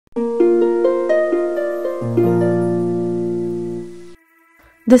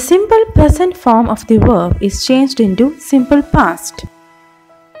The simple present form of the verb is changed into simple past.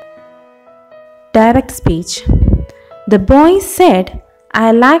 Direct speech. The boy said,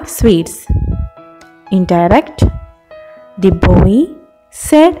 "I like sweets." Indirect. The boy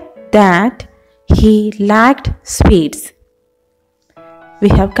said that he liked sweets.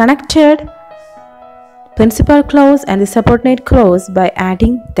 We have connected principal clause and the subordinate clause by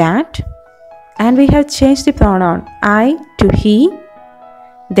adding that, and we have changed the pronoun I to he.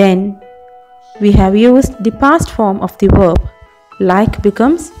 Then we have used the past form of the verb. Like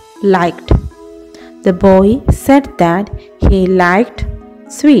becomes liked. The boy said that he liked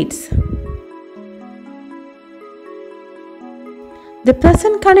sweets. The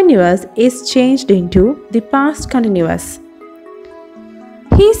present continuous is changed into the past continuous.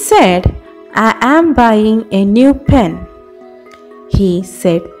 He said, "I am buying a new pen." He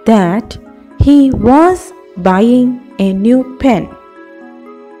said that he was buying a new pen.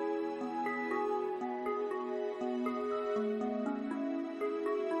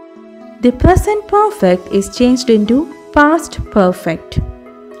 The present perfect is changed into past perfect.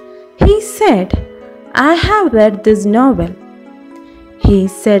 He said, "I have read this novel." He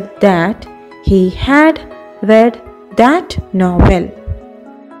said that he had read that novel.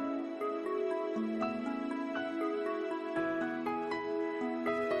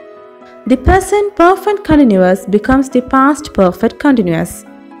 The present perfect continuous becomes the past perfect continuous.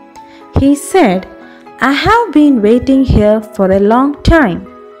 He said, "I have been waiting here for a long time."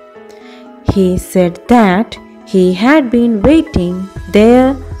 He said that he had been waiting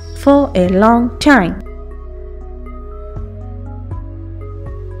there for a long time.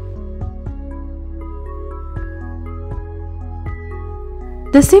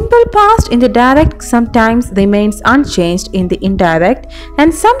 The simple past in the direct sometimes remains unchanged in the indirect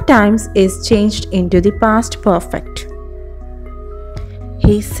and sometimes is changed into the past perfect.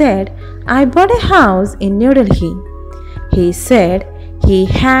 He said, "I bought a house in New Delhi." He said he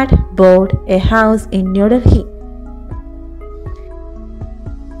had bought a house in New Delhi.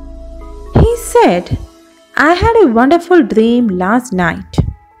 He said, "I had a wonderful dream last night."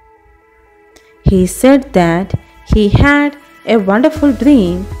 He said that he had a wonderful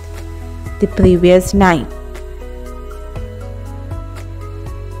dream the previous night.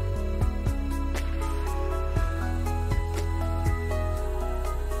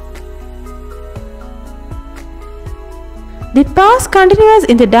 The past continuous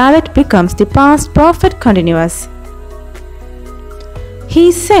in the direct becomes the past perfect continuous. He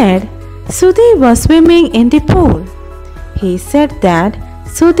said, "Sudhi was swimming in the pool." He said that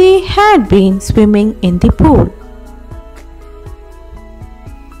Sudhi had been swimming in the pool.